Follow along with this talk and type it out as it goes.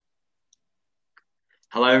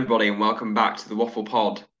Hello, everybody, and welcome back to the Waffle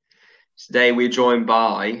Pod. Today we're joined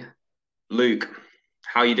by Luke.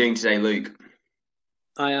 How are you doing today, Luke?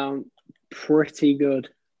 I am pretty good.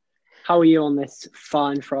 How are you on this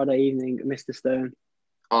fine Friday evening, Mr. Stone?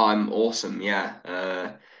 Oh, I'm awesome.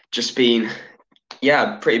 Yeah, just been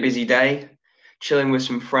pretty busy day, chilling with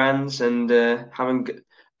some friends and having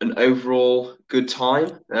an overall good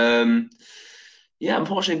time.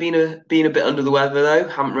 Unfortunately, been a bit under the weather though.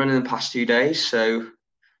 Haven't run in the past 2 days, so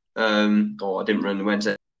I didn't run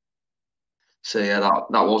Wednesday. So yeah,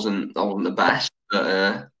 that wasn't the best.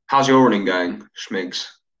 But how's your running going, Schmigs?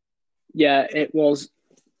 Yeah, it was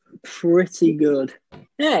pretty good.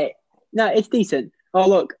 Yeah, no, it's decent. Oh,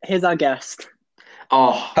 look, here's our guest.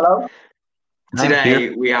 Oh, Hello, I'm here. today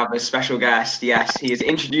we have a special guest. Yes, he has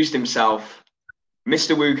introduced himself,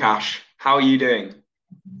 Mr. Łukasz. How are you doing?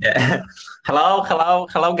 Yeah.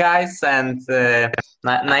 Hello, guys, and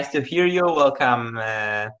nice to hear you. Welcome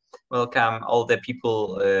all the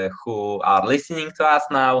people who are listening to us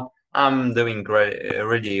now. I'm doing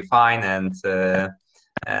really fine, and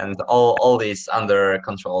all is under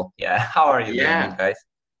control. Yeah, how are you doing, Yeah, guys?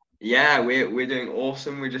 yeah, we're doing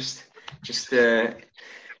awesome. We're just uh,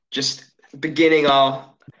 just beginning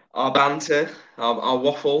our banter, our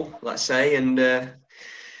waffle, let's say, and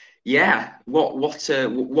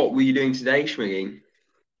what were you doing today, Schmiggy?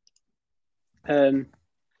 Um,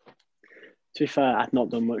 to be fair, I've not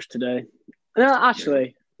done much today. No.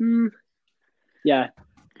 Actually, yeah.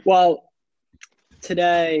 Well,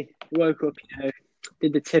 today woke up,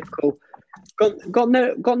 did the typical. Got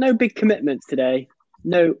no big commitments today.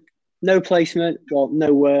 No, no placement. Well,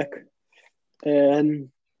 no work. Um,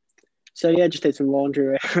 so yeah, just did some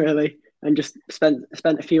laundry really, and just spent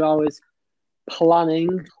a few hours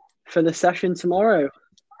planning for the session tomorrow.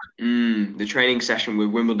 The training session with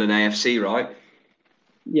Wimbledon AFC, right?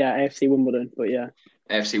 Yeah, AFC Wimbledon, but yeah.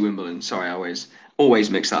 AFC Wimbledon. Sorry, I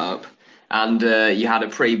always mix that up. And you had a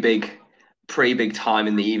pretty big time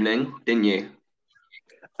in the evening, didn't you?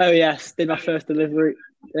 Oh yes, did my first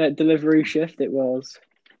delivery shift. It was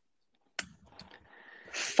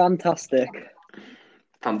fantastic.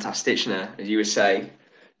 Fantastic, as you would say.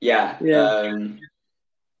 Yeah. Yeah,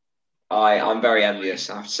 I'm very envious.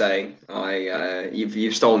 I have to say.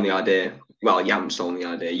 You've stolen the idea. Well, you haven't stolen the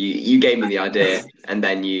idea. You gave me the idea, and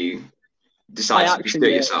then you I decided to just do actioned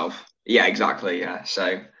it it, yourself. Yeah, exactly. Yeah.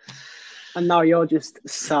 So and now you're just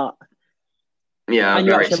sat, yeah, and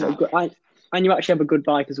you very actually have a sad. good, and you actually have a good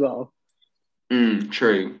bike as well.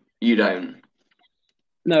 True. You don't.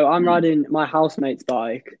 No, I'm Mm. riding my housemate's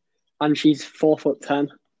bike, and she's 4'10".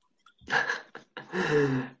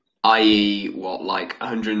 I.e., what, like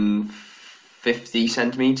 150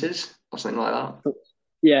 centimeters or something like that?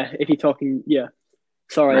 Yeah, if you're talking, yeah.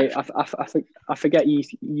 Sorry, Metric. I forget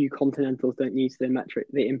you continentals don't use the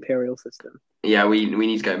imperial system. Yeah, we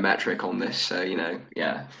need to go metric on this. So,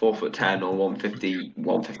 yeah, 4'10" or 150,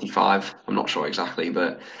 155. I'm not sure exactly,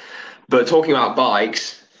 but talking about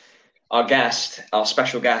bikes, our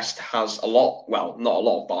special guest, has a lot. Well, not a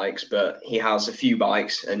lot of bikes, but he has a few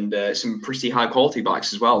bikes and some pretty high quality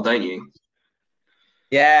bikes as well, don't you?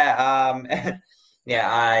 Yeah,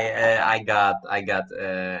 yeah. I got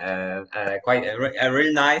quite a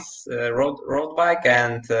really nice road bike,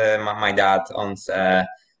 and my dad owns a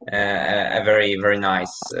very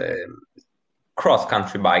nice cross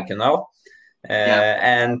country bike, Yeah,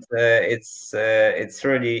 and it's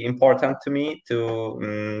really important to me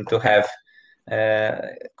to have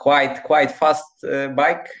quite fast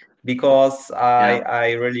bike because yeah.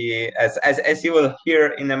 I really as you will hear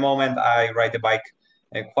in a moment, I ride the bike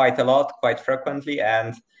quite a lot, quite frequently,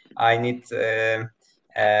 and I need such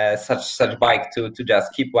bike to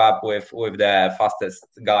just keep up with the fastest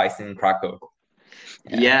guys in Krakow.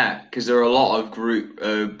 Yeah, Yeah, because there are a lot of group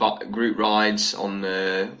rides on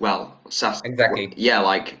exactly. yeah,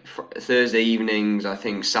 like Thursday evenings, I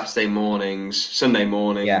think Saturday mornings, Sunday Yeah,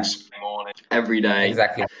 mornings, every day,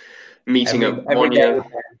 exactly. meeting Every up every one day. year.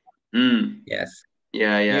 Mm, Yes.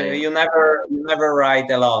 yeah, yeah, You yeah. you never ride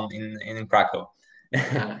alone in Krakow.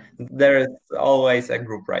 Uh, There is always a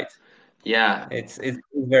group ride. yeah, It's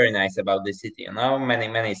very nice about the city,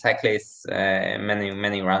 many cyclists,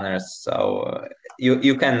 many runners. So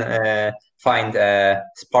you can find a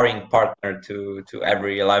sparring partner to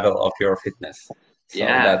every level of your fitness. So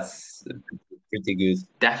yeah, that's pretty good.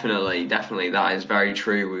 definitely. That is very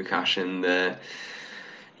true, Łukasz, and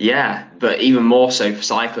yeah, but even more so for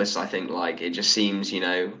cyclists, I think. Like it just seems,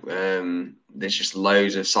 there's just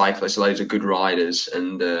loads of cyclists, loads of good riders,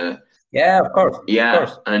 and Yeah, of course, of yeah,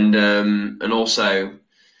 course. and also.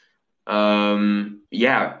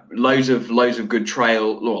 yeah, loads of good loads of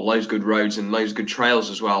good roads and loads of good trails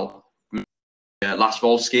as well. Last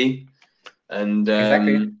Volsky and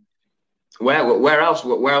Exactly. where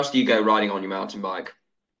else do you go riding on your mountain bike?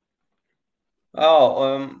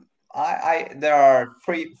 Oh, there are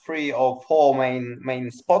three or four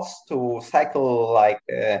main spots to cycle, like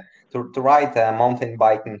to ride a mountain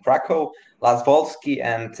bike in Krakow. Laswolski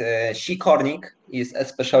and Sikornik is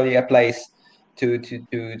especially a place to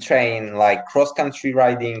train like cross country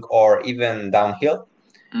riding or even downhill.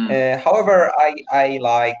 Mm. However, I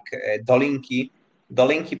like Dolinki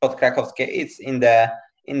pod Krakowskie. It's in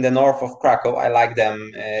the north of Krakow. I like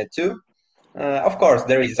them too. Of course,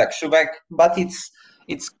 there is Zakrzówek, but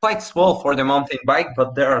it's quite small for the mountain bike.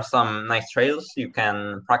 But there are some nice trails you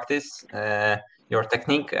can practice your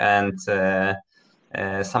technique and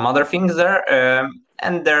some other things there.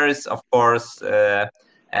 And there is, of course, a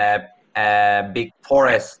big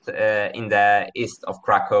forest in the east of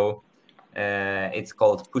Krakow. It's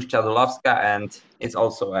called Puszcza Dolowska, and it's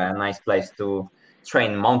also a nice place to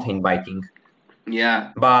train mountain biking.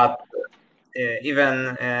 Yeah, But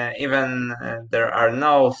even there are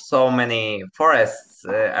no so many forests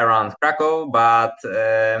around Krakow, but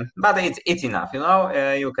it's enough.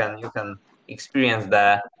 You can experience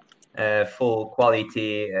the full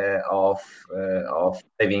quality of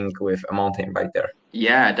living with a mountain bike there.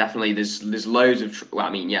 yeah, definitely. There's loads of well, I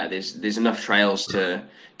mean, yeah, there's enough trails to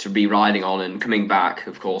be riding on and coming back.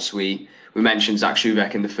 Of course, we mentioned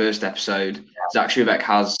Zakrzówek in the first episode. Zakrzówek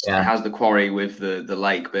Yeah. has the quarry with the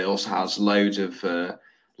lake, but it also has loads of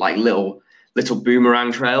like little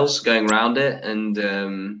boomerang trails going around it, and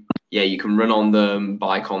yeah, you can run on them,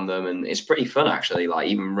 bike on them, and it's pretty fun actually. Like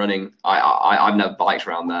even running, I've never biked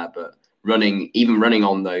around there, but running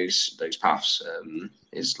on those paths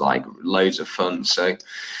is like loads of fun. So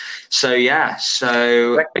yeah.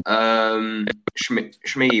 So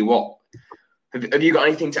Shmi, what have you got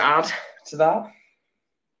anything to add to that?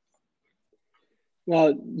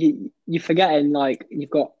 Well, you're forgetting like you've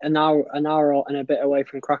got an hour and a bit away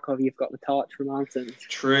from Krakow. You've got the Tatra Mountains.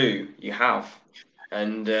 True, you have,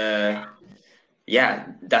 and yeah,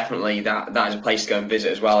 definitely that is a place to go and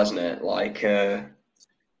visit as well, isn't it? Like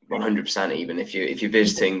 100% even if you're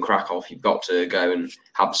visiting Krakow, you've got to go and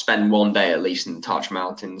spend one day at least in the Tatra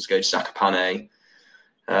Mountains, go to Zakopane.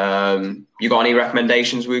 You got any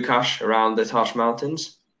recommendations, Łukasz, around the Tatra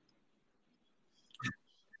Mountains?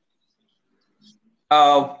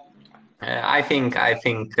 Oh, I think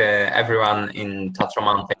everyone in Tatra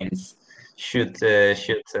Mountains should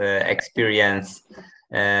experience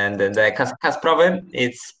and the Kasprowy.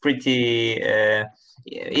 It's pretty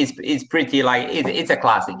like it's a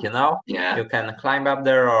classic, you know. Yeah, You can climb up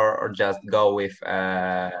there or just go with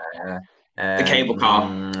the cable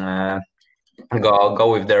car.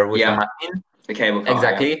 go with there with a Yeah, machine. the cable car. Yeah.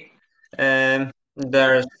 Exactly.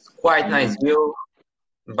 There's quite nice view,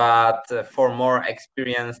 but for more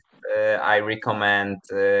experience, I recommend,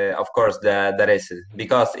 of course, the races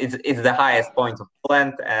because it's the highest point of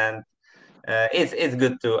Poland, and it's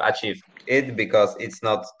good to achieve it because it's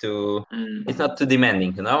not too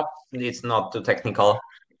demanding, you know. It's not too technical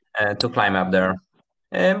to climb up there.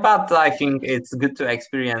 But I think it's good to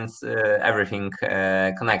experience everything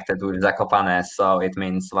connected with Zakopane. So it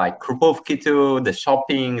means like Krupówki too, the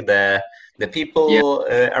shopping, the Yeah, people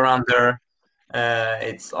around there.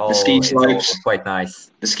 It's the ski all slopes. quite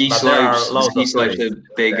nice. The ski But there are slopes. The lots ski of slopes are tourists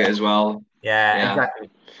big there. as well. Yeah, Yeah. exactly.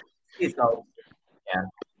 Ski slopes. Yeah,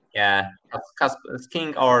 yeah.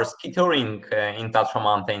 Skiing or ski touring in Tatra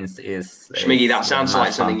Mountains Schmiggy, is that sounds like much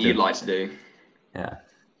fun something you'd too. like to do. Yeah.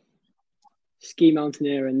 Ski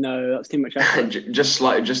mountaineering, no, that's too much effort.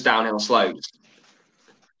 Just downhill slopes.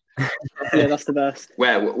 Yeah, that's the best.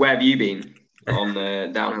 Where have you been on the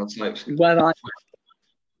downhill slopes?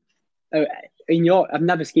 In Europe, I've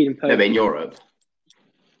never skied in No, Poland. but in Europe.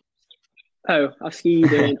 Oh, I've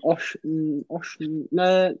skied in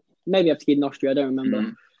no, maybe I've skied in Austria. I don't remember.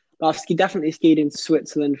 Mm. But I've definitely skied in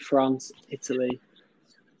Switzerland, France, Italy.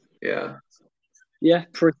 Yeah. Yeah,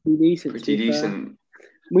 pretty decent. Pretty decent.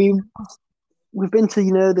 We've been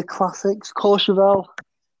to the classics: Courchevel,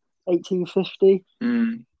 1850,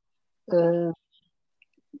 Mm.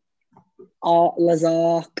 Les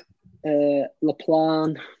Arcs, La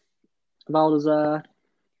Plagne, Val d'Isère.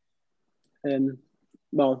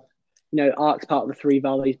 Well, Arc's part of the Three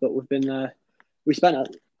Valleys, but we've been there.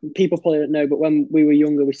 People probably don't know, but when we were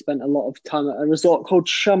younger, we spent a lot of time at a resort called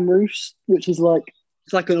Chamroos, which is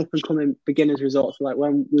it's like an up and coming beginners resort. So like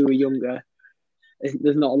when we were younger,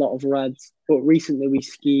 there's not a lot of reds. But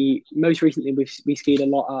most recently we skied a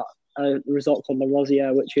lot at a resort called La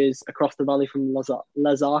Rosière, which is across the valley from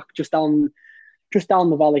Les Arcs, just down just down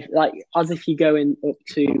the valley, like as if you're going up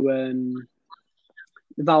to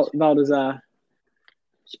Val d'Isère.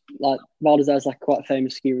 Like Val d'Isère is like quite a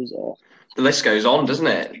famous ski resort. The list goes on, doesn't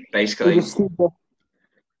it? Basically.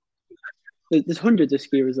 There's hundreds of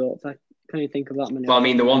ski resorts. I can't even think of that many. Well, I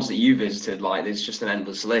mean, the ones that you visited, like, there's just an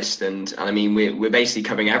endless list, and I mean, we're basically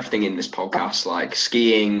covering everything in this podcast, like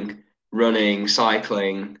skiing, running,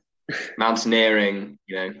 cycling, mountaineering.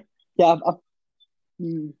 You know. Yeah,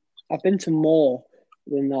 I've been to more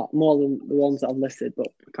than that, more than the ones that I've listed, but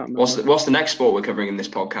I can't remember. What's the next sport we're covering in this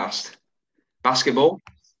podcast? Basketball.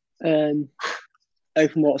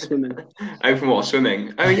 Open water swimming. Open water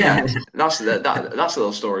swimming. Oh yeah, that's a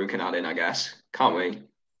little story we can add in, I guess, can't we,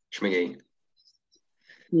 Schmiggy?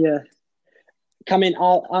 Yeah. I mean,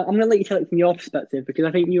 I'm going to let you tell it from your perspective because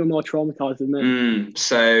I think you were more traumatized than me.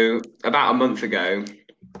 So about a month ago,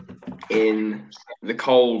 in the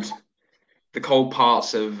cold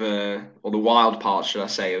parts of, or the wild parts, should I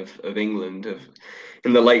say, of England,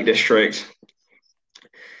 in the Lake District,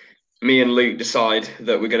 me and Luke decide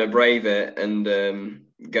that we're going to brave it and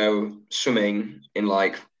go swimming in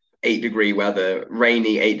like 8-degree weather,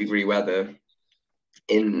 rainy 8-degree weather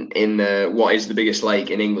in what is the biggest lake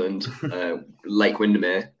in England, Lake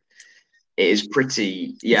Windermere. It is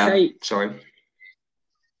pretty, yeah. Sorry.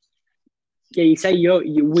 Yeah, you say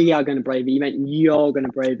we are going to brave it. You meant you're going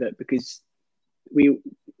to brave it because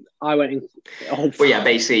I went in. Well, yeah,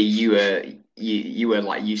 basically you were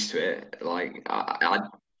like used to it. Like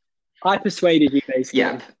I persuaded you, basically.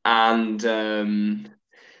 Yep. And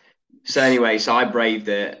so anyway, so I braved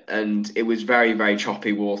it, and it was very, very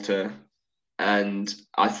choppy water, and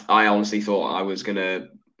I honestly thought I was gonna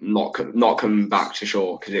not come back to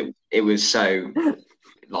shore because it was so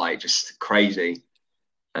like just crazy,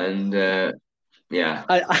 and yeah.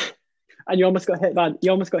 And you almost got hit by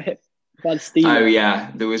the steamer. Oh yeah,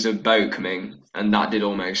 there was a boat coming, and that did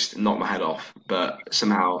almost knock my head off, but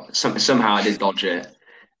somehow I did dodge it.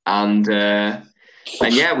 And yeah,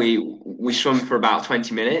 we swum for about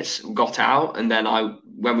 20 minutes, got out, and then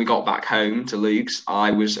when we got back home to Luke's,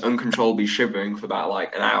 I was uncontrollably shivering for about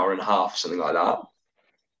like an hour and a half, something like that,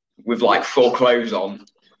 with like full clothes on,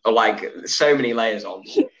 or like so many layers on.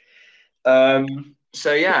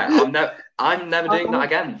 So yeah, I'm never doing that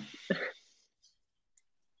again.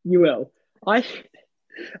 You will. I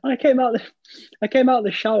came out of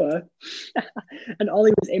the shower, and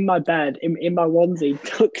Ollie was in my bed in my onesie,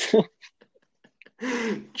 tucked up.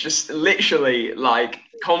 Just literally like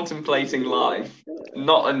contemplating life,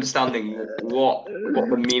 not understanding what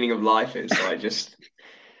the meaning of life is. So I just,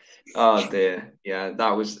 oh dear, yeah,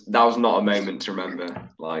 that was not a moment to remember.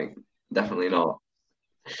 Like, definitely not.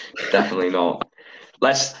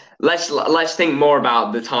 Let's think more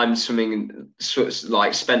about the time swimming,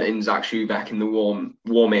 like spent in Zagszybek in the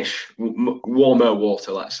warmer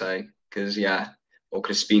water, let's say, because yeah, or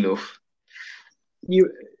Crispinów.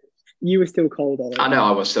 You were still cold, Ollie. I know I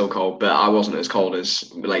was still cold, but I wasn't as cold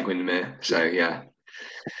as Lake Windermere. So yeah.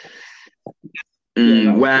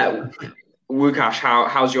 Where Łukasz,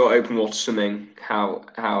 how's your open water swimming? How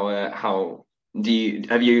have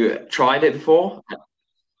you tried it before?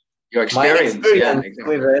 Your experience, yeah,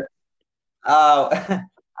 exactly. With it.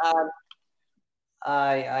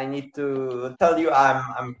 I need to tell you,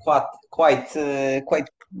 I'm quite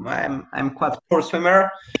poor swimmer.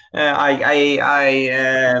 I'm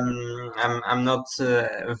not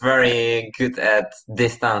very good at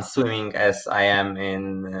distance swimming as I am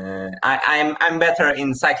in. I'm better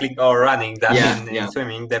in cycling or running than in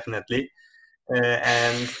swimming, definitely.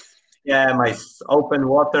 And yeah, my open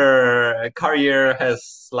water career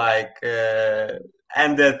has like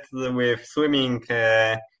ended with swimming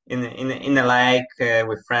in a lake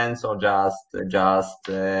with friends, or just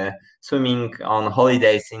swimming on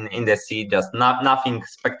holidays in the sea. Just nothing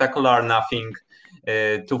spectacular, nothing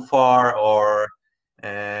too far, or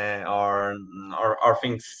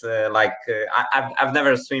things like I've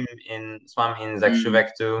never swum in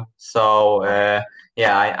Zagszybek too. So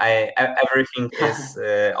yeah, I everything is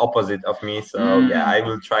opposite of me. So yeah, I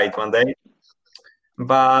will try it one day.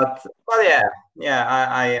 But yeah,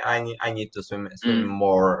 I need to swim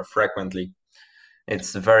more frequently.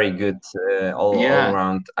 It's very good all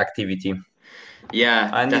around activity. Yeah,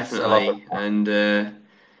 and definitely. And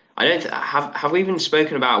I don't have we even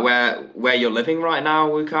spoken about where you're living right now,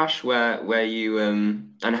 Łukasz? Where you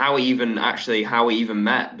and how we even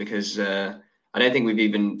met? Because I don't think we've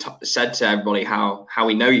even said to everybody how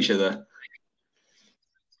we know each other.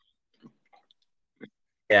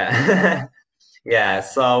 Yeah. Yeah,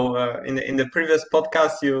 so in the previous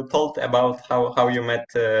podcast you told about how you met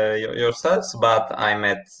yourselves, but I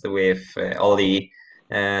met with Ollie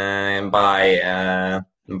by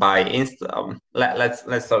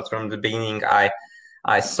let's start from the beginning.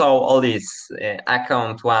 I saw all these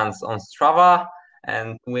account ones on Strava,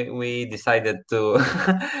 and we decided to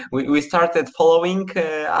we started following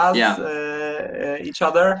us each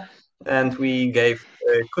other, and we gave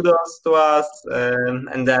kudos to us,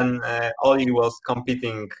 and then Oli was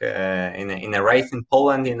competing in a race in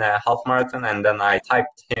Poland in a half marathon, and then I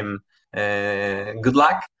typed him good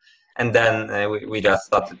luck, and then we just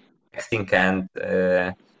started texting and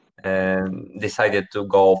decided to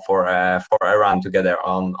go for a run together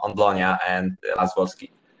on Blonia and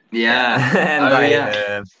Laswolski. Yeah. And Oh, I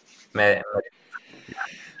yeah. met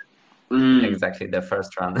Mm. exactly the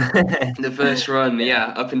first run. The first run, Yeah.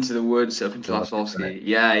 yeah, up into the woods, up into Laslovsky.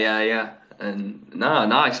 Yeah. And no,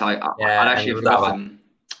 nice. I'd Yeah, and actually Rudava. forgotten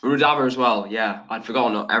Rudava as well. Yeah, I'd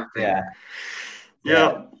forgotten everything.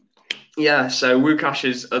 Yeah. So Łukasz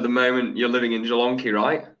is at the moment you're living in Jablonki,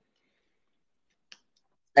 right?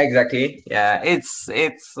 Exactly. Yeah, it's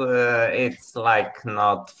like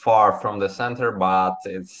not far from the center, but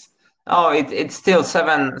it's still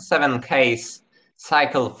seven k's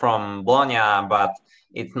cycle from Bologna, but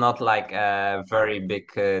it's not like a very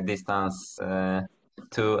big distance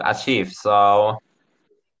to achieve. So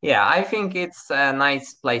yeah, I think it's a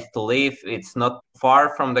nice place to live. It's not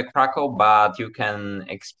far from the Krakow, but you can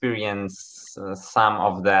experience some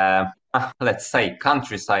of the let's say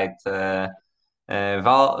countryside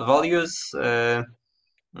values. Yeah,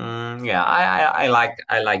 I like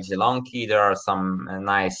Zielonki. There are some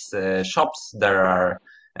nice shops. There are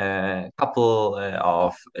a couple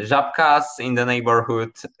of żabkas in the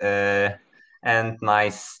neighborhood and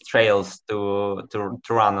nice trails to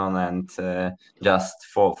run on and just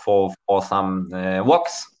for some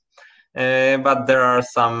walks. But there are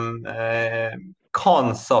some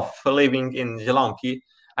cons of living in Zielonki.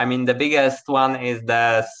 I mean, the biggest one is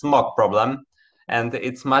the smog problem, and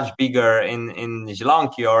it's much bigger in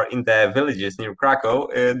Zielonki or in the villages near Krakow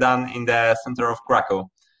than in the center of Krakow.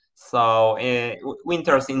 So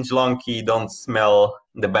winters in Zielonki don't smell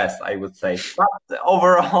the best, I would say. But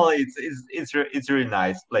overall, it's really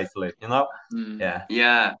nice place to live. Yeah.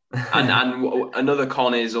 Yeah. And another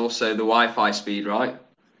con is also the Wi-Fi speed, right?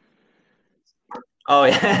 Oh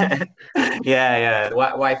yeah, yeah.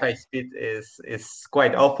 Wi-Fi speed is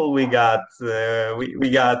quite awful. We got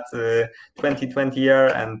 2020 here,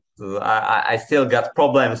 and I still got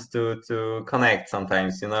problems to connect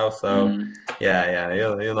sometimes. So yeah.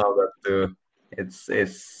 You know that too. It's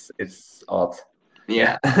odd.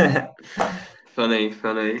 Yeah. Funny.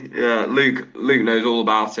 Yeah, Luke knows all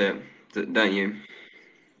about it, don't you?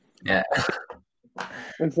 Yeah.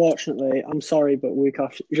 Unfortunately, I'm sorry, but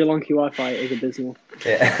Łukasz, Jablonki Wi-Fi is abysmal.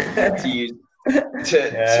 Yeah. to use Yeah,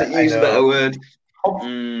 to I use a know. better word.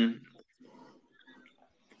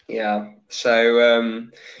 Yeah. So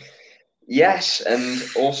yes, and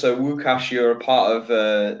also Łukasz, you're a part of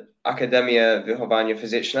Akademia Wychowania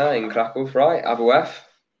Fizyczna in Kraków, right? AWF.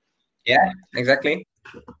 Yeah, exactly.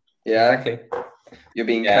 Yeah. Exactly. You're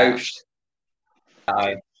being Yeah. coached.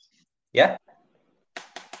 Yeah.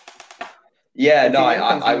 Yeah, no,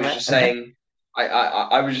 Continue, I was man. just saying,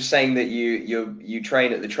 I was just saying that you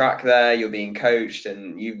train at the track there. You're being coached,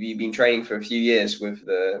 and you've been training for a few years with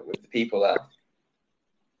the people there.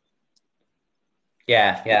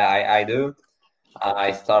 Yeah, I do.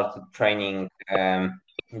 I started training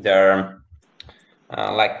there.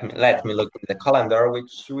 Let me look in the calendar.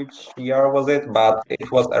 Which year was it? But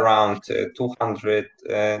it was around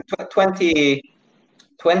 2017.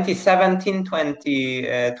 2017.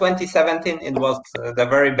 It was the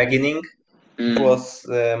very beginning. It was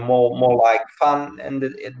more like fun and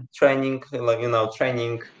training,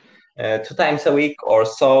 training 2 times a week or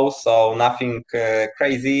so. So nothing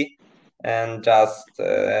crazy, and just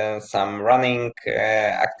some running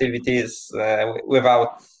activities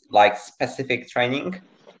without like specific training.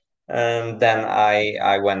 And then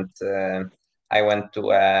I went to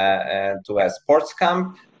a sports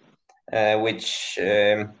camp, which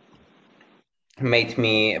made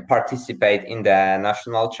me participate in the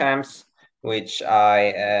national champs, which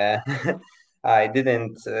I I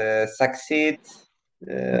didn't succeed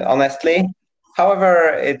honestly.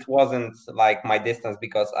 However, it wasn't like my distance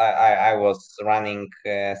because I was running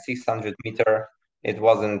 600-meter. It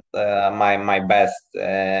wasn't my best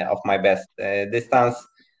of my best distance,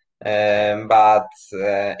 but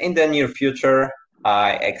in the near future,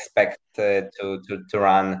 I expect to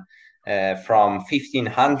run from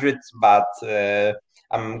 1500, but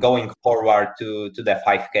I'm going forward to the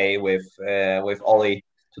 5K with Ollie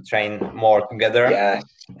to train more together. Yeah.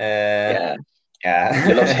 Yeah.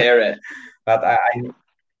 You love to hear it. But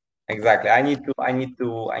exactly. I need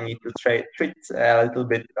to treat a little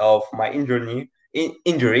bit of my injury.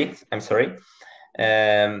 I'm sorry.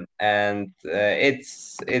 And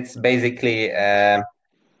it's basically a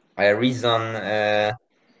reason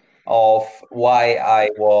of why I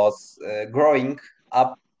was growing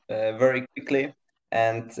up very quickly,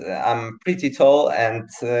 and I'm pretty tall, and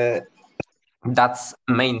that's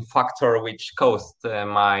main factor which caused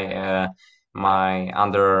my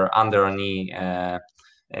under knee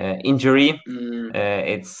injury.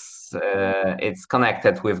 It's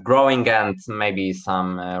connected with growing and maybe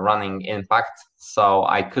some running impact, so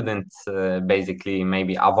I couldn't basically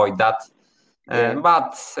maybe avoid that.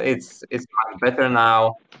 But it's much better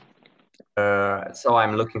now. So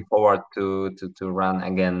I'm looking forward to run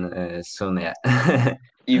again soon. Yeah.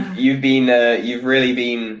 You've really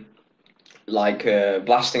been like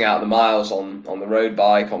blasting out the miles on the road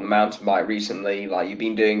bike, on the mountain bike recently. Like you've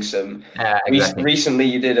been doing some. Exactly. Recently,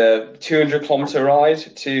 you did a 200-kilometer ride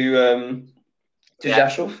to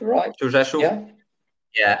Rzeszów, right? To Rzeszów. Yeah.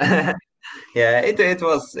 Yeah. Yeah, it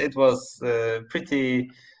was pretty.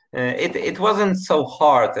 It wasn't so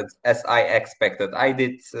hard as I expected. I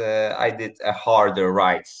did a harder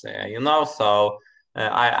rides, So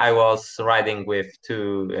I was riding with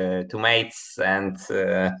two mates, and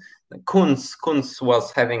Kunz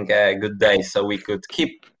was having a good day, so we could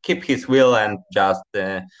keep his wheel and just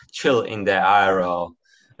chill in the aero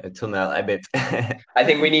tunnel a bit. I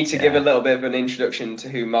think we need to give a little bit of an introduction to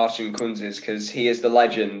who Martin Kunz is, because he is the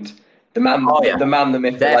legend, the man, the man, the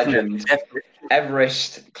myth, the legend,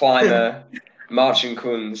 Everest climber, Martin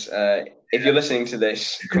Kunz. If you're listening to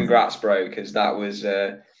this, congrats, bro, because that was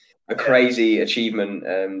a crazy achievement.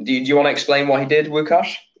 Do you want to explain what he did,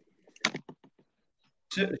 Łukasz?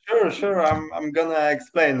 Sure. I'm gonna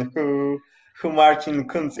explain who Martin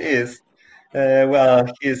Kunz is. Well,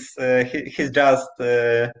 he's just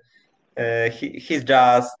he's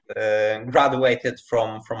just graduated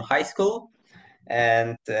from high school,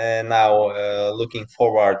 and now looking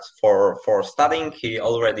forward for studying. He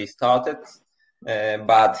already started,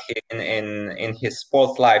 but in his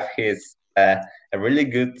sports life, he's a really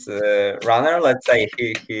good runner. Let's say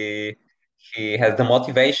he has the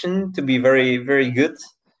motivation to be very, very good.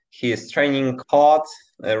 He is training hard,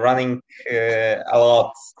 running a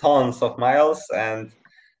lot, tons of miles, and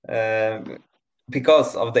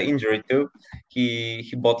because of the injury too,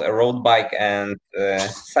 he bought a road bike and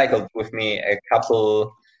cycled with me a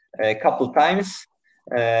couple times.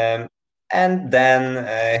 And then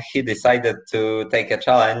he decided to take a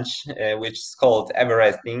challenge, which is called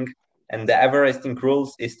Everesting. And the Everesting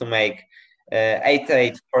rules is to make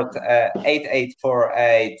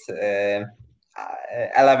 8848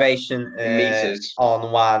 elevation meters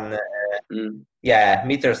on one.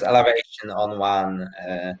 Meters elevation on one.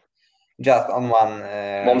 Just on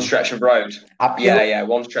one stretch of road. Uphill.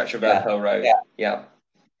 One stretch of uphill road. Yeah.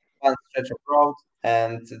 One stretch of road,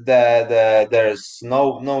 and there's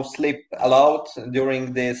no sleep allowed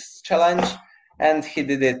during this challenge. And he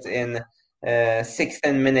did it in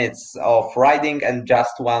 16 minutes of riding and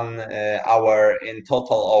just 1 hour in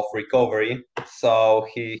total of recovery. So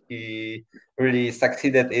he really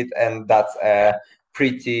succeeded it, and that's a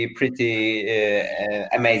pretty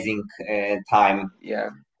amazing time.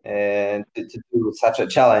 Yeah. To do such a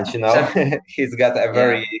challenge, he's got a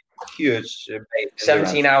very huge base.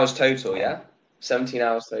 17 hours total, yeah? 17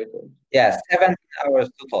 hours total. Yeah, 17 hours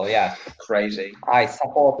total, yeah. Crazy. I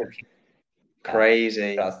supported him.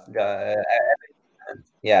 Crazy.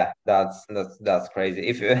 Yeah, that's crazy.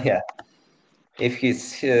 If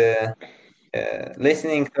he's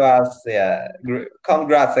listening to us,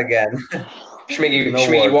 congrats again. Schmiggy,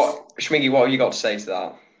 what have you got to say to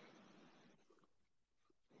that?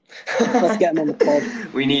 Let's get him on the pod.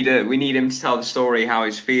 We need him to tell the story, how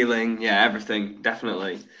he's feeling, everything,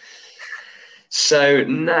 definitely. So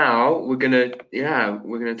now we're gonna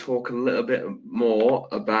talk a little bit more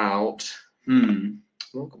about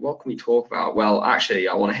what can we talk about? Well, actually,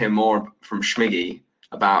 I want to hear more from Schmiggy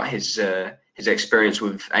about his experience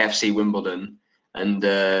with AFC Wimbledon and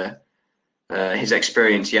his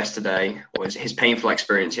experience yesterday, or his painful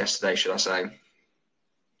experience yesterday, should I say?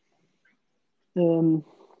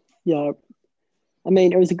 Yeah, I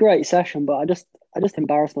mean, it was a great session, but I just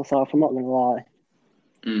embarrassed myself. I'm not going to lie.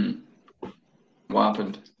 What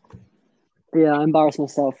happened? Yeah, I embarrassed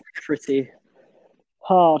myself pretty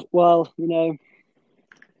hard. Well,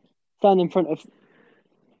 stand in front of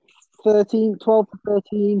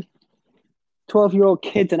 12-year-old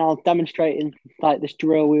kids, and I was demonstrating like this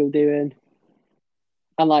drill we were doing,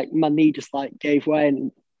 and like my knee just like gave way,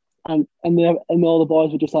 and all the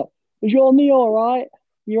boys were just like, "Is your knee all right?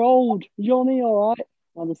 You're old. Is your knee all right?"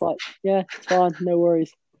 I'm just like, yeah, it's fine, no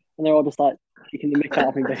worries. And they're all just like taking the mick out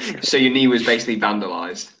of me, basically. So your knee was basically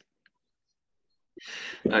vandalized.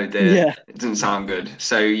 Oh dear, Yeah, it doesn't sound good.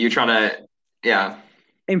 So you're trying to, yeah,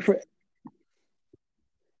 in front,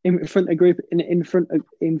 in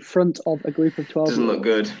front of a group of doesn't look 12-year-olds.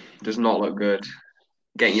 good. Does not look good.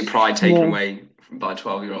 Getting your pride taken No, away by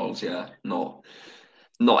 12-year-olds, yeah, not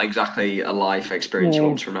exactly a life experience you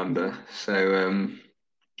want no, to remember. So,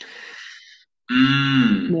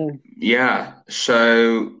 mm, no. yeah.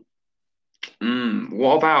 So,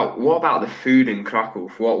 what about the food in Krakow?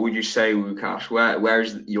 What would you say, Łukasz? Where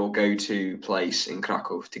is your go-to place in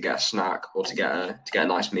Krakow to get a snack or to get a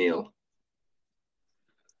nice meal?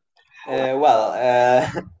 Well,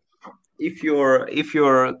 if you're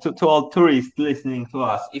to all tourists listening to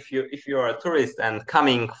us, if you're a tourist and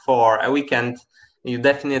coming for a weekend, you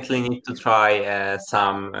definitely need to try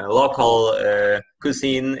some local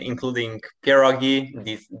cuisine, including pierogi.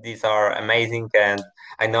 These are amazing, and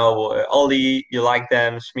I know Ollie, you like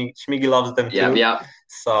them. Shmigi loves them Yeah, too. yeah.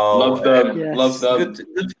 So Love them. Love Yes. good, them.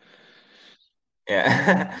 good,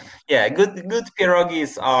 yeah, yeah. Good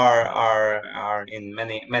pierogies are in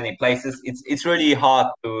many places. It's really hard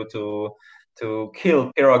to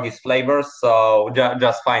kill pierogies flavors. So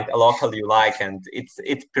just find a local you like, and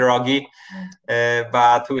it's pierogi,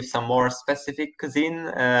 but with some more specific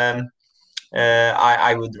cuisine.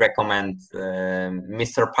 I would recommend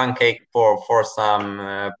Mr. Pancake for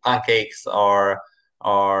some pancakes or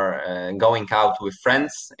going out with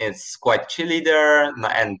friends. It's quite chilly there,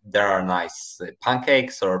 and there are nice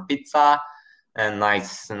pancakes or pizza and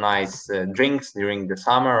nice drinks during the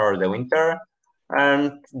summer or the winter.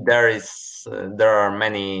 And there are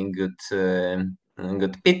many good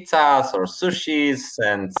pizzas or sushis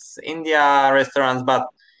and India restaurants, but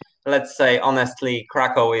let's say honestly,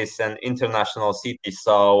 Krakow is an international city,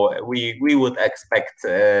 so we would expect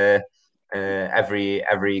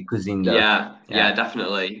every cuisine there. Yeah, yeah, Yeah.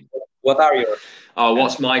 definitely. What are your? Oh,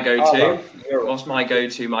 what's my How go-to? about your? What's my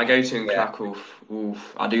go-to? My go-to in Yeah. Krakow.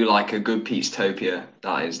 Oof, I do like a good Pizzatopia.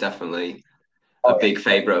 That is definitely a Oh big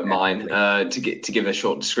favorite of yeah, mine. definitely. To give a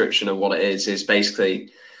short description of what it is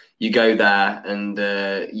basically you go there and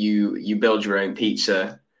you build your own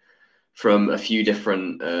pizza from a few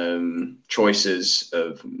different choices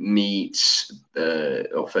of meats.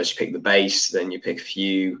 Or first you pick the base, then you pick a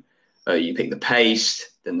few. You pick the paste,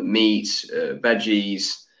 then the meat,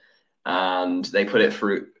 veggies, and they put it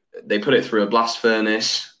through a blast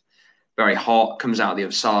furnace, very hot, comes out the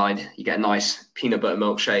other side. You get a nice peanut butter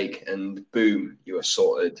milkshake, and boom, you are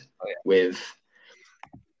sorted Oh yeah. with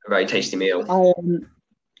a very tasty meal. I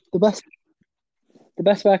the best the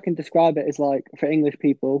best way I can describe it is like for English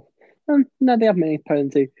people. No, they have many in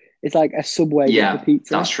Poland too. It's like a Subway but for Yeah,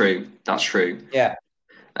 pizza. that's true. That's true. Yeah.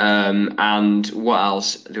 And what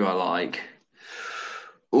else do I like?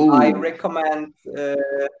 I Ooh, recommend.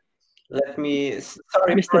 Let me.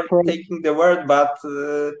 Sorry Mr. for Pro. taking the word, but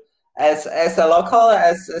as a local,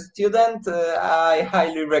 as a student, I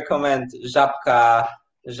highly recommend Żabka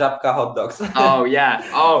hot dogs. oh yeah, They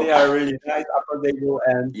oh are really nice, affordable,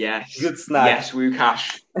 and yes, good snack. yes,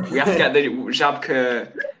 Łukasz. We have to get the Żabka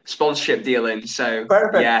sponsorship deal in. So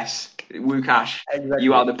Perfect. yes, Łukasz, you Exactly.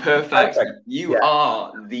 are the perfect. Perfect. You Yeah.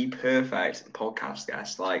 are the perfect podcast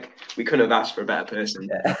guest. Like we couldn't have asked for a better person.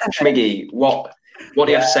 Yeah. Schmiggy, what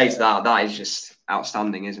do you have to say Yeah. to that? That is just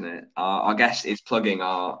outstanding, isn't it? Our guest is plugging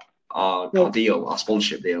our No, deal, our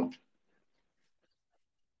sponsorship deal.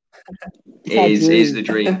 it's our Is dream. the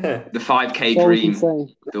dream, the 5K It's all we can dream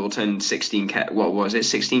say. that will turn 16K. What was it?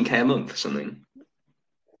 16K a month or something.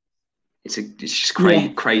 It's just Yeah.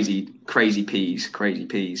 crazy peas, crazy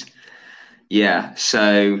peas. Yeah.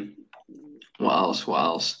 So what else? What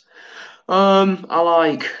else? I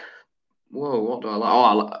like. Whoa, what do I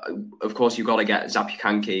like? Of course, you've got to get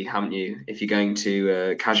Zapykanki, haven't you? If you're going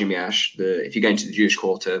to Kazimierz, if you're going to the Jewish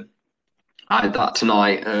Quarter, I had that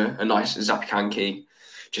tonight. A nice Zapykanki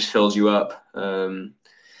just fills you up.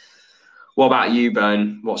 What about you,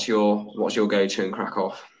 Ben? What's your go-to in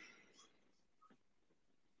Krakow?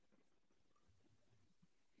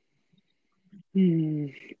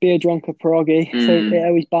 Beer drunk pierogi. So it Mm,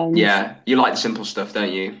 always bangs. yeah, you like the simple stuff,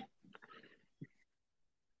 don't you?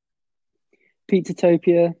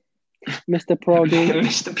 Pizzatopia, Mr. Pierogi,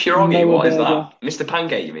 Mr. Pierogi, Moa what is Burger. that? Mr.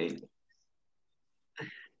 Pancake, you mean?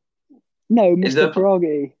 No, Is Mr. there?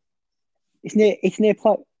 Pierogi. It's near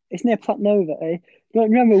Platnova, eh? Don't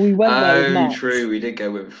remember we went there with Oh, Max true. We did go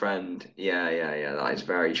with a friend. Yeah, yeah, yeah. That is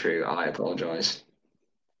very true. I apologize.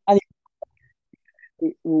 and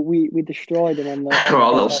we destroyed him on the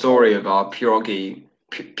Our little cafe. story of our pierogi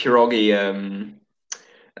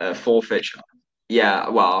forfeit. Yeah,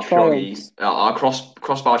 well, our pierogi, Triumphs. our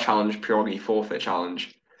crossbar challenge, pierogi forfeit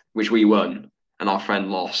challenge, which we won, and our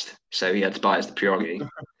friend lost, so he had to buy us the pierogi.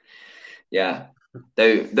 Yeah,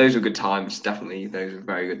 those were good times. Definitely, those were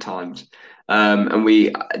very good times. And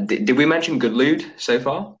we did we mention good lewd so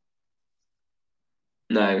far?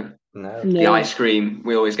 No, No. the No. ice cream.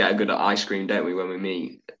 We always get a good ice cream, don't we, when we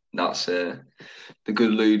meet? That's the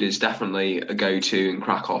good lewd is definitely a go-to in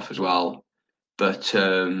Krakow as well. But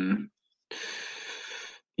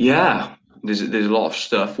yeah, there's a lot of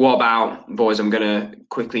stuff. What about boys? I'm gonna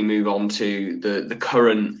quickly move on to the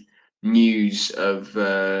current news of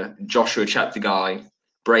Joshua Cheptegei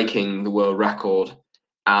breaking the world record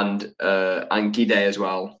and Gide as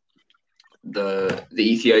well. The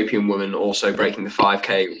Ethiopian woman also breaking the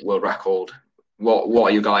 5K world record. What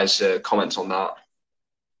are your guys' comments on that?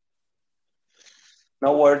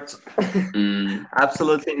 No words. Mm,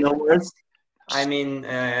 Absolutely no words. I mean,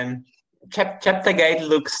 Cheptegei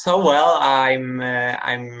looks so well. I'm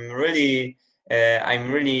really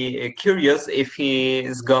curious if he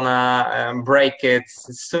is gonna break it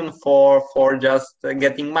soon for just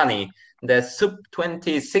getting money. The sub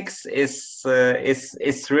 26 is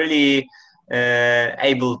really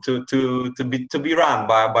able to be run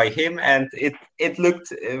by him, and it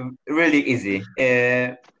looked really easy.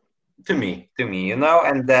 To me, and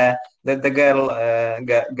the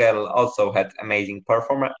girl also had amazing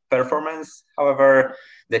performance. However,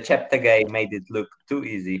 the Cheptegei made it look too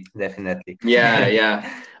easy, definitely. yeah, yeah.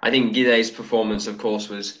 I think Gide's performance, of course,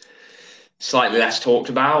 was slightly less talked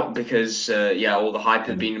about because yeah, all the hype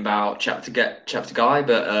had been about chapter guy,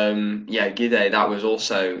 but yeah, Gide, that was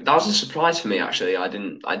a surprise for me actually. I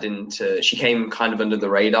didn't she came kind of under the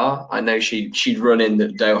radar. I know she'd run in the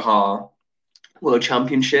Doha World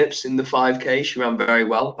Championships in the 5K. She ran very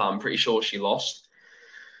well, but I'm pretty sure she lost.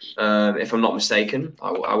 If I'm not mistaken,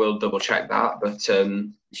 I will double check that. But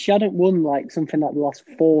She hadn't won like something like the last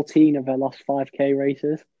 14 of her last 5K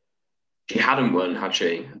races. she hadn't won, had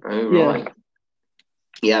she? Oh Yeah. right.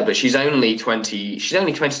 Yeah, but she's only 20. She's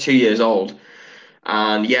only 22 years old.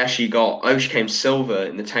 And yeah, she came silver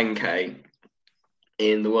in the 10K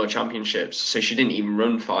in the World Championships. So she didn't even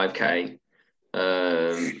run 5K.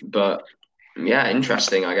 But yeah,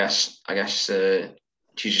 interesting. I guess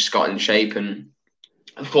she just got in shape, and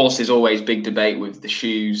of course, there's always big debate with the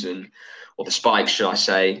shoes or the spikes, should I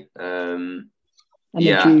say? And the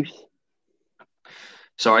Yeah, juice.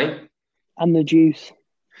 sorry. And the juice.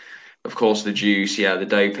 Of course, the juice. Yeah, the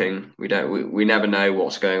doping. We never know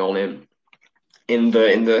what's going on in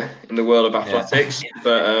the world of Yeah. athletics,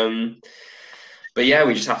 but yeah,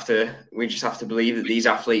 we just have to believe that these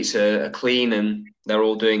athletes are clean and they're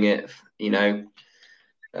all doing it.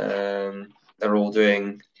 They're all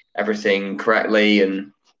doing everything correctly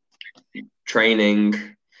and training.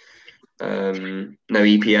 No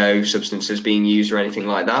EPO substances being used or anything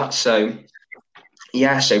like that. So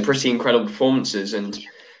yeah, so pretty incredible performances. And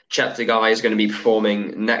Cheptegei is going to be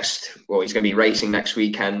performing next. Well, he's going to be racing next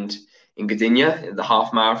weekend in Gdynia, the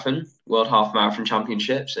half marathon, World Half Marathon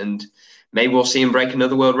Championships, and maybe we'll see him break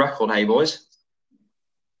another world record. Hey, boys,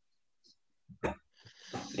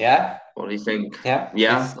 Yeah. what do you think? Yeah.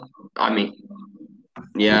 Yeah, I mean,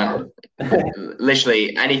 yeah,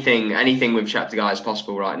 literally anything with Cheptegei is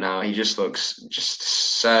possible right now. He just looks just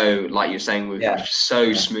so, like you're saying, Yeah. just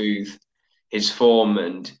so smooth. His form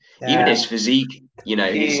and even Yeah. his physique, He.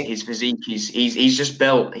 his physique, he's just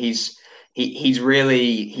built. He's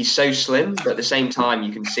so slim, but at the same time,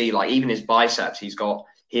 you can see like even his biceps. He's got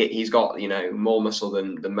more muscle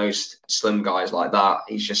than most slim guys like that.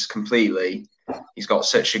 He's just completely. He's got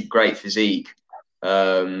such a great physique.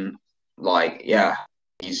 Like yeah,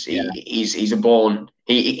 Yeah. he's a born.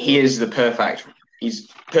 He is the perfect. He's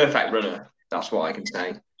perfect runner. That's what I can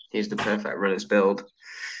say. He's the perfect runner's build.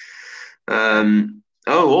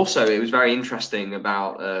 Also, it was very interesting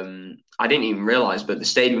about. I didn't even realize, but the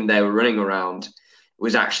stadium they were running around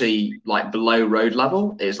was actually like below road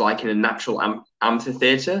level. It's like in a natural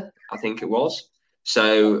amphitheater, I think it was.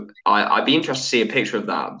 So I'd be interested to see a picture of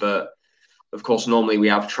that. But of course, normally we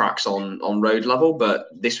have tracks on road level, but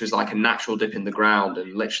this was like a natural dip in the ground,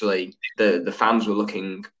 and literally the fans were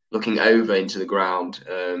looking over into the ground.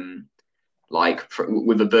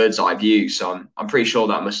 With a bird's eye view. So I'm pretty sure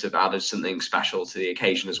that must have added something special to the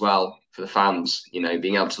occasion as well for the fans.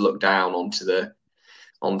 Being able to look down onto the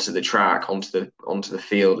track, onto the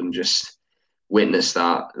field, and just witness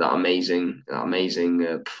that amazing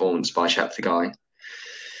performance by Cheptegei.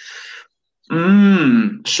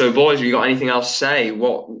 So, boys, have you got anything else to say?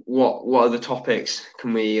 What other topics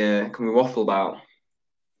can we waffle about?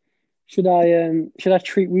 Should I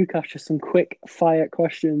treat Łukasz to some quick fire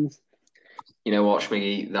questions? You know what,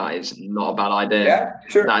 Schmiggy? That is not a bad idea. Yeah,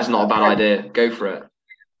 sure. That is not a bad idea. Go for it.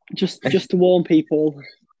 Just to warn people,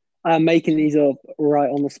 I'm making these up right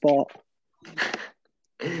on the spot.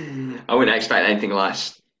 I wouldn't expect anything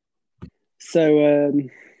less. So,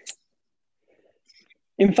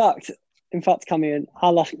 in fact, Camian,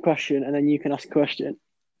 I'll ask a question and then you can ask a question.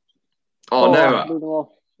 Oh Or I no, can do them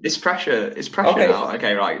all. it's pressure. It's pressure Okay. now.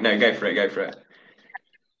 Okay, right. No, go for it. Go for it.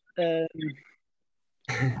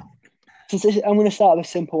 I'm going to start with a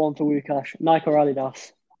simple one for Łukasz. Nike or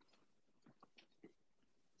Adidas?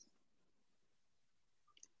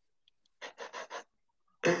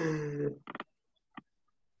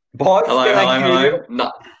 Boys, Hello, can I hello, hear you?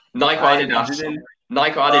 hello. Nike or I Adidas? didn't.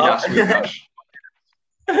 Nike or Adidas, Łukasz?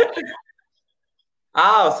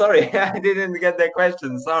 Oh, sorry, I didn't get the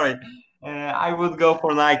question. Sorry. I would go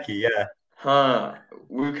for Nike. Yeah. Huh.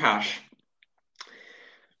 Łukasz.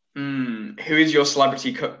 Who is your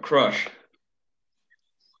celebrity crush?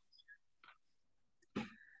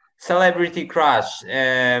 Celebrity crush.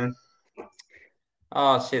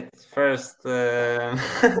 Oh shit. First,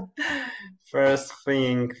 first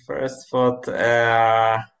thing, first thought.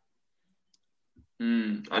 I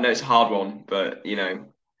know it's a hard one, but you know.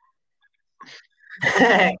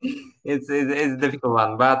 it's a difficult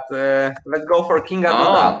one, but let's go for King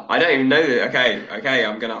Aduda. I don't even know that. Okay, okay,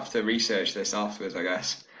 I'm gonna have to research this afterwards, I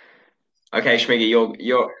guess. Okay, Schmiggy, your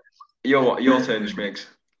turn, Schmigs.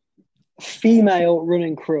 Female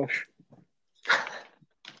running crush.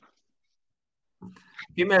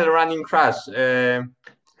 Female running crush.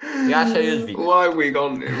 Jasia Jóźwik. Why are we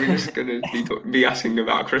gone? We're just gonna be asking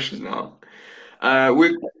about crushes now.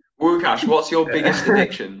 Łukasz, what's your biggest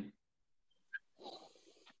addiction?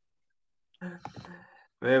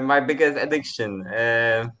 My biggest addiction.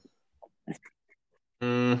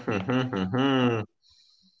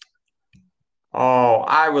 Oh,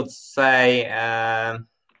 I would say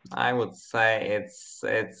it's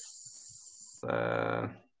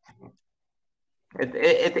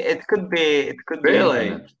it could be Really?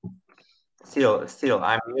 internet. Still,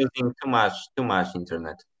 I'm using too much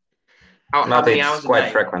internet. How But many it's hours a quite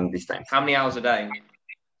day? frequent this time. How many hours a day?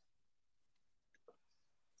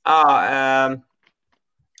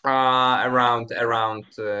 Around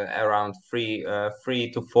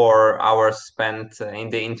 3 to 4 hours spent in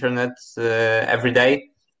the internet every day.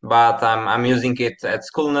 But I'm using it at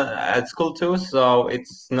school too, so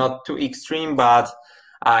it's not too extreme. But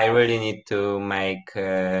I really need to make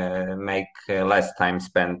less time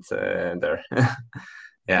spent there.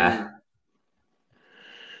 Yeah.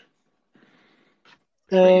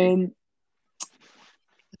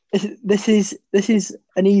 This is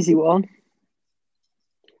an easy one.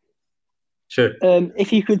 Sure.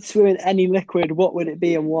 If you could swim in any liquid, what would it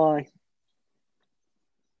be and why?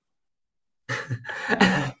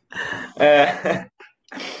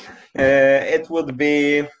 It would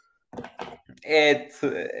be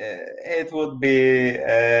it would be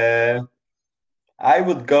I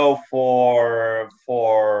would go for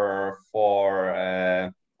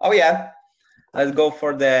oh yeah, let's go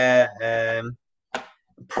for the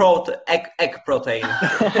egg protein.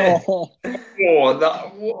 Oh,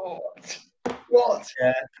 that what? What?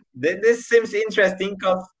 Yeah, this seems interesting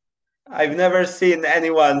because I've never seen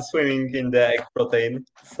anyone swimming in the egg protein,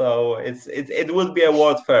 so it would be a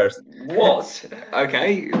world first. What?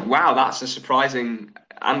 Okay. Wow, that's a surprising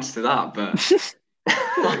answer to that, but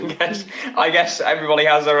I guess everybody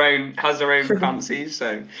has their own fancies,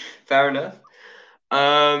 so fair enough.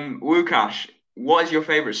 Łukasz, what is your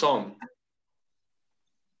favorite song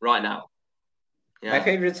right now? My Yeah.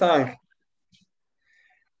 favorite song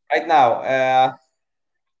right now.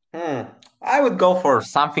 I would go for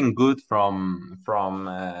something good from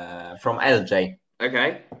LJ.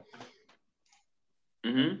 Okay.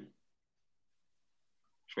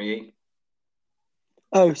 Schmiggy.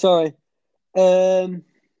 Oh, sorry. The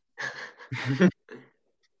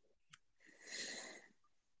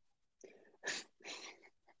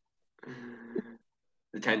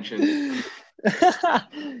tension.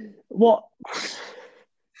 What?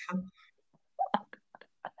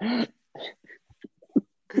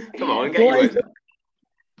 Come on, get your words out.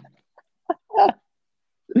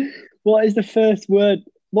 What is the first word?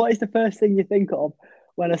 What is the first thing you think of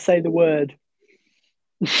when I say the word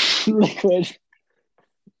liquid?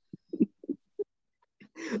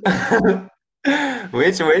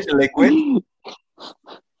 Which liquid?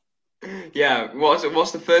 Yeah, what's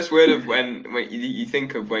the first word of when you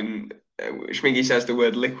think of when Schmiggy says the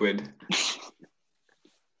word liquid?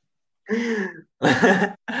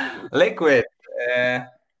 Liquid.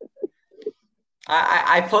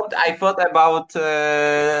 I thought about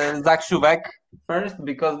Zach Schubeck first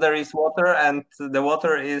because there is water and the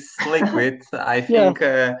water is liquid. I Yeah. think,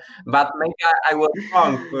 but maybe I was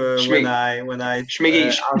wrong when Shmee, I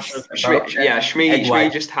Shmee, answered about yeah, egg Shmee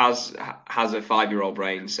white. just has a 5-year-old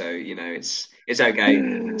brain, so you know it's okay.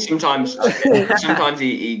 Sometimes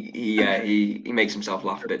he makes himself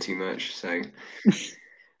laugh a bit too much. So,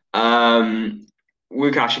 um,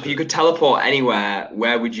 Łukasz, if you could teleport anywhere,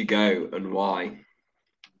 where would you go and why?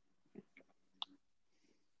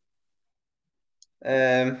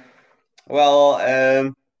 Um,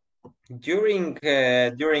 well, during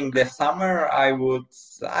the summer, I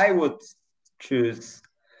would choose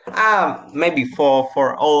maybe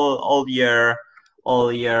for all year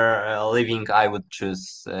living. I would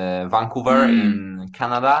choose Vancouver Mm, in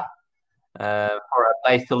Canada for a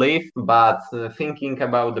place to live. But thinking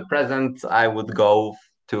about the present, I would go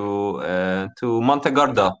to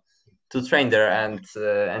Montegordo to train there and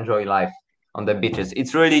enjoy life on the beaches.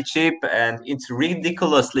 It's really cheap and it's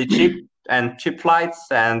ridiculously cheap and cheap flights,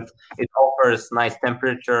 and it offers nice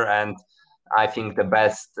temperature and I think the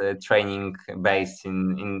best training base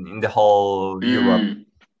in the whole Europe. mm,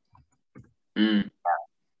 mm.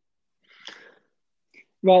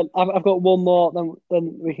 Right, I've got one more,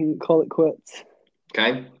 then we can call it quits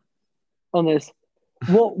Okay. on this.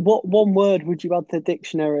 What one word would you add to the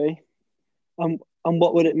dictionary, and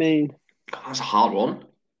what would it mean? God, that's a hard one.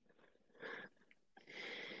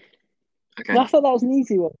 I Okay. thought that was an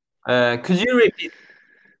easy one. Could you repeat?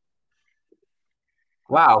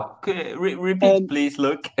 Wow, repeat, Um, please.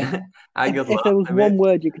 Look, I got if there lost was a bit. one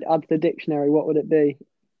word you could add to the dictionary, what would it be?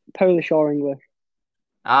 Polish or English?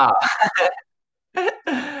 Ah,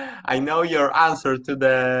 I know your answer to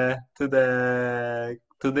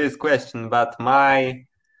this question, but my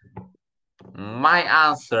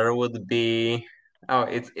answer would be oh,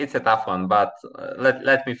 it's a tough one, but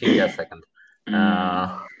let me think a second. Mm.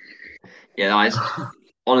 Uh, Yeah, that is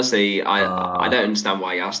honestly, I uh, don't understand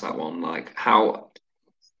why you asked that one. Like, how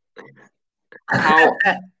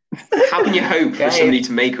how can you hope for okay, somebody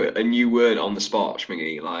to make a new word on the spot,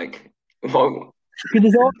 Schmiggy? Like, what? Because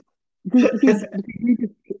there's all, because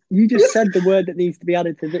you just said the word that needs to be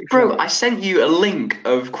added to the Bro, I dictionary. sent you a link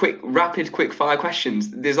of quick fire questions.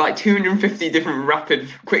 There's like 250 different rapid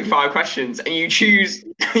quick fire questions, and you choose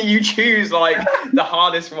you choose like the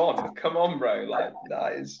hardest one. Come on, bro. Like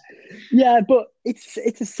that is. Yeah, but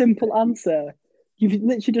it's a simple answer. You've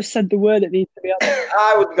literally just said the word that needs to be added.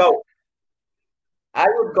 I would go. I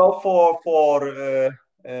would go for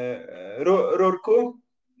Rurku,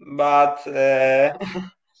 but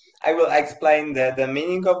I will explain the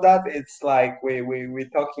meaning of that. It's like we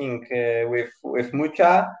talking with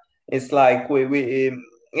Mucha. It's like we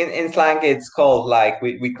in slang it's called like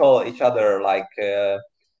we call each other like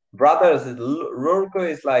brothers. Rurku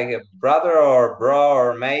is like a brother or bro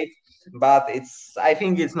or mate, but it's I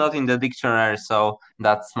think it's not in the dictionary, so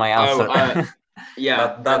that's my Oh, answer. yeah,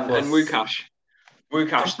 But that and was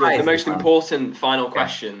Wukash, the surprising most one. important final Yeah,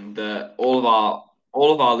 question that all of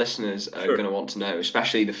our listeners are sure. going to want to know,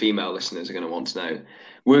 especially the female listeners are going to want to know.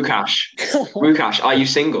 Wukash, are you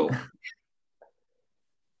single?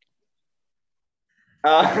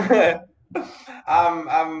 Uh,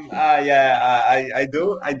 yeah, I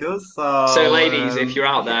do. So So, ladies, if you're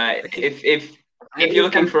out there, if you're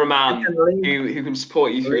looking for a you can man link, who can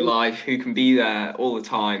support you through link. life, who can be there all the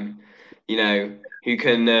time, you know, who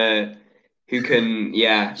can who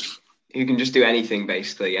can just do anything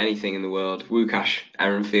basically, anything in the world. Wukash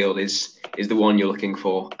Ehrenfield is the one you're looking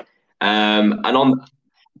for. And on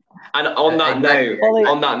that Exactly, note, Ollie,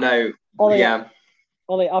 on that note, Ollie, yeah,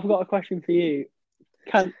 Ollie, I've got a question for you.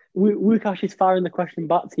 Can Łukasz is firing the question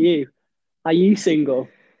back to you? Are you single?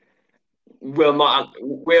 we'll not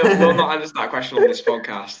answer that question on this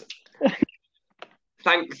podcast.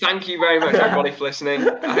 Thank you very much, everybody, for listening.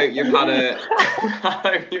 I hope you've had a I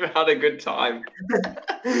hope you've had a good time.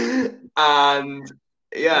 And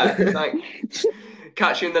yeah,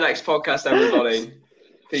 catch you in the next podcast, everybody.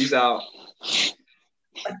 Peace out.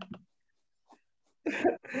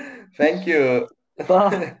 Thank you.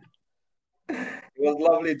 Bye. It was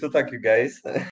lovely to talk to you guys.